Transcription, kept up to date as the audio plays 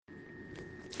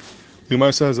The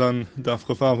Gemara says on Daf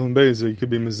Chafal from Beitzah, you could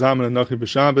be mezamen and nachi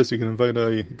b'Shabbos. You can invite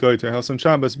a guy to your house on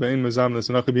Shabbos, but in mezamen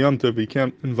and nachi b'Yom Tov, you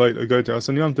can't invite a guy to your house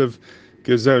on Yom Tov,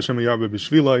 because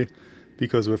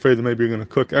we're afraid that maybe you're going to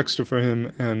cook extra for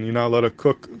him, and you're not allowed to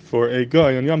cook for a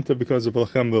guy on Yom Tov because of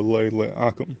Lechem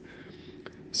Le'akum.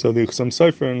 So the Chassam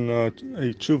Sofer in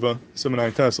a Tshuva,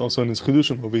 Seminary Test, also in his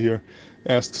Chidushim over here,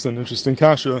 asks an interesting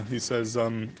kasha. He says,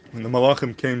 when the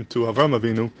Malachim came to Avram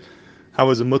Avinu, how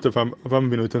was it mutter from Avram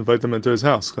Avinu to invite them into his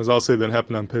house? Because I'll say that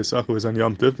happened on Pesach, it was on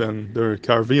Yom Tov, and they're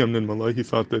Karviyim in Malay. He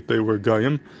thought that they were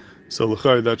Gayim. So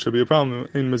l'chari, that should be a problem.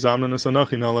 In Mezamnan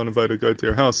Asanachi, not allowed to invite a guy to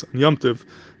your house on Yom Tov.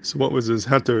 So what was his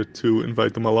heter to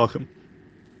invite the Malachim?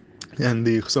 And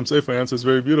the Chassam Sofer answers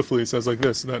very beautifully. He says like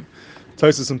this, that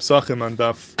Taisus Psachim on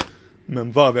Daf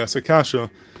Memvav Asakasha,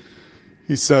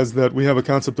 he says that we have a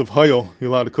concept of hayol. You're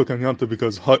allowed to cook on Yom Tov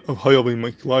because of hayol being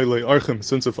maklai archim.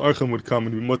 Since if archim would come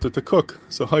and be mutter to cook,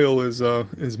 so hayol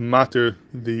is matter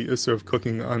the isser of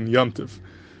cooking on Yom Tov.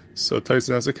 So Taisus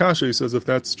has a kasha. He says if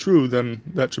that's true, then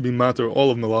that should be matter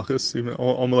all of melachis. Even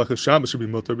all melachis Shabbos should be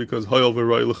mutter because hayol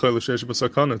v'roi l'chayil sheish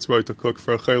b'sakana. It's right to cook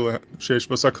for a chayil sheish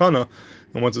b'sakana,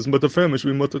 and once it's mutter for him, it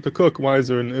should be mutter to cook. Why is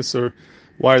there an isser?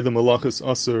 Why are the melachis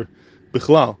aser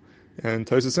bichlal? And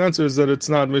Taisus answers that it's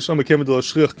not it's not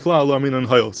shchiach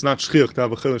to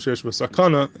have a chayil sheish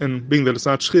b'sakana, and being that it's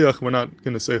not shchiach, we're not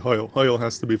going to say hayil. Hayil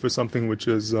has to be for something which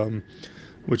is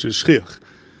shchiach.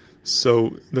 So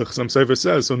the Chassam Sofer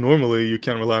says, so normally you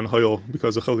can't rely on hayil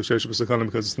because of chayil sheish b'sakana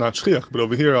because it's not shchiach. But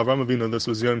over here, Avram Avinu, this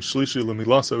was Yom Shlishi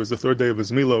L'Milasa, it was the third day of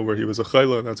his Milo where he was a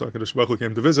chayla. That's why Kadosh Baruch Hu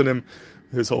came to visit him.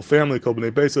 His whole family, Kol Bnei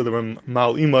Beitzah, there were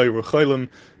Mal Imai, were chaylim.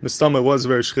 Mistama was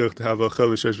very shchiach to have a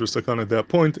chayil sheish b'sakana at that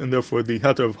point, and therefore the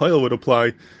heter of hayil would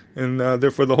apply, and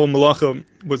therefore the whole malacha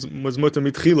was mutter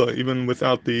mitchila, even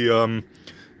without the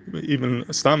even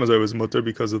Stamazai was mutter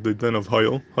because of the din of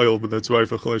hayil, but that's right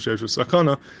for chayil sheish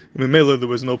b'sakana. In Mela there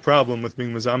was no problem with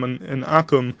being mezamen and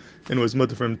akum, and it was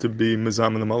mutter for him to be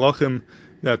mezamen the malachim.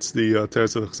 That's the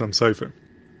teretz of the Chassam Sofer.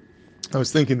 I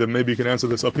was thinking that maybe you can answer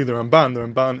this up either Ramban, the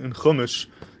Ramban in Chumash,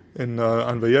 in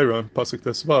on Vayera, Pasuk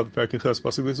Tesvav, Perek Ches,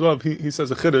 Pasuk Tesvav, he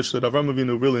says a chiddush that Avram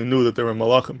Avinu really knew that they were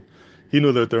malachim. He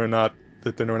knew that they were not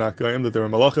Goyim, that they were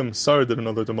malachim. Sarah didn't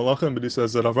know that they're malachim, but he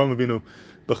says that Avram Avinu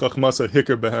b'chachmasa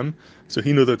hikar behem, so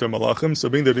he knew that they're malachim. So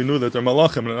being that he knew that they're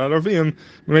malachim and not arvim,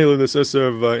 mainly this issue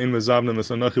of in mezavnim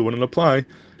esanachi wouldn't apply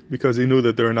because he knew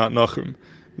that they're not nachrim.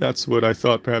 That's what I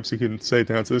thought perhaps he could say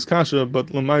to answer this kasha,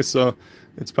 but l'maisa,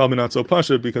 it's probably not so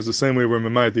pashut because the same way we're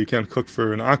memayit that you can't cook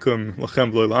for an akum,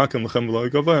 lachem v'loy la'akum, lachem v'loy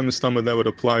gavayim, mistama that would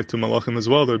apply to malachim as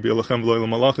well. There'd be a lachem v'loy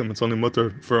la'malachim. It's only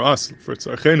mutter for us, for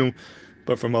tzarchenu,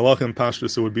 but for malachim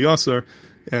pashtus it would be aser,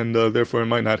 and therefore it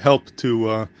might not help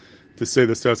to say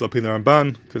the starts al pina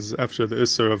ramban because after the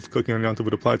isser of cooking on Yom Tov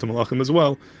would apply to malachim as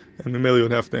well, and the Meli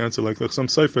would have to answer like Chassam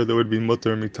Sofer, there would be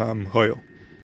mutter mitam hoyel.